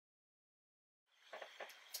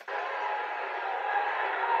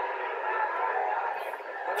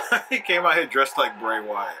He came out here dressed like Bray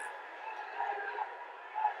Wyatt.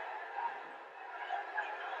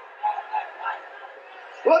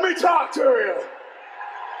 Let me talk to you.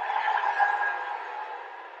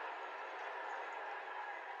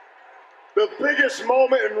 The biggest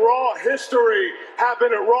moment in Raw history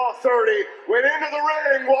happened at Raw 30 when into the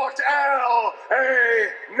ring walked L.A.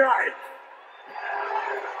 Knight.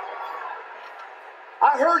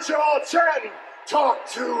 I heard you all chanting, "Talk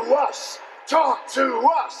to us, talk to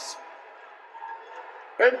us."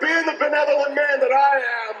 And being the benevolent man that I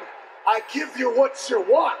am, I give you what you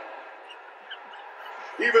want,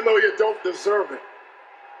 even though you don't deserve it.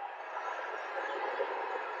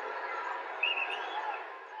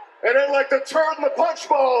 And then, like the turd in the punch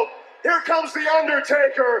bowl, here comes The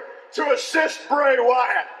Undertaker to assist Bray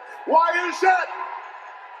Wyatt. Why is that?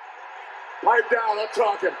 Pipe down, I'm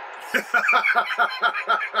talking.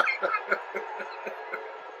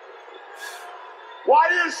 Why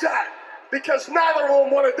is that? Because neither of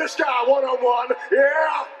them wanted this guy one-on-one.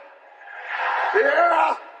 Yeah.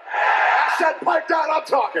 Yeah. I said pipe down, I'm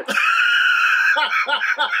talking.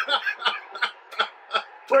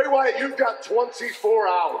 Bray Wyatt, you've got 24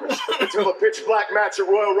 hours until the pitch black match at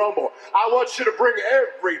Royal Rumble. I want you to bring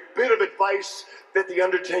every bit of advice that The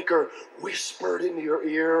Undertaker whispered into your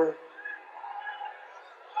ear.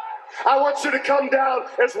 I want you to come down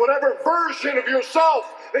as whatever version of yourself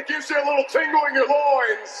that gives you a little tingle in your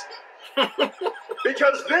loins.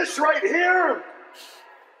 Because this right here,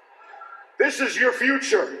 this is your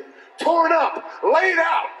future. Torn up, laid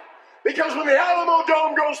out. Because when the Alamo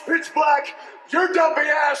Dome goes pitch black, your dumpy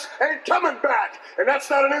ass ain't coming back. And that's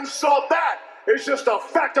not an insult, that is just a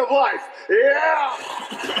fact of life. Yeah.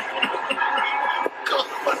 God,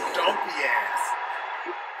 dumpy ass.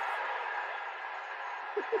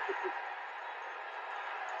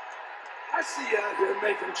 I see you out here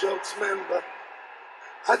making jokes, man, but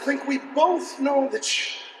I think we both know that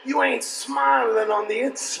you ain't smiling on the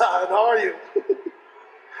inside, are you?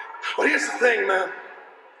 But here's the thing, man.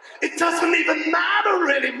 It doesn't even matter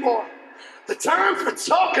anymore. The time for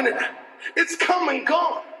talking, it's come and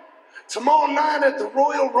gone. Tomorrow night at the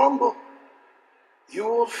Royal Rumble, you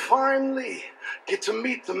will finally get to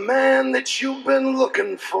meet the man that you've been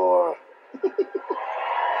looking for.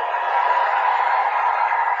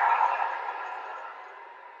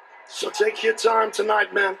 So take your time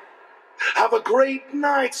tonight, man. Have a great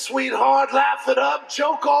night, sweetheart. Laugh it up,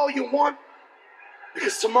 joke all you want.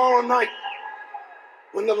 Because tomorrow night,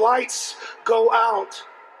 when the lights go out,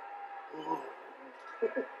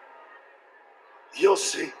 you'll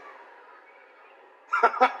see.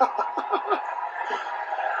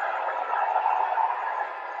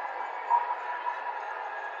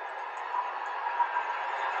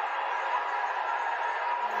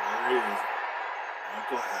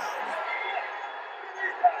 Uncle Howdy.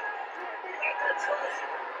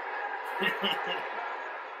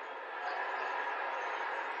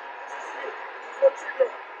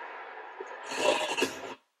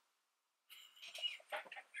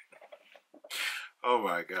 Oh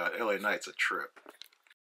my God, LA Knight's a trip.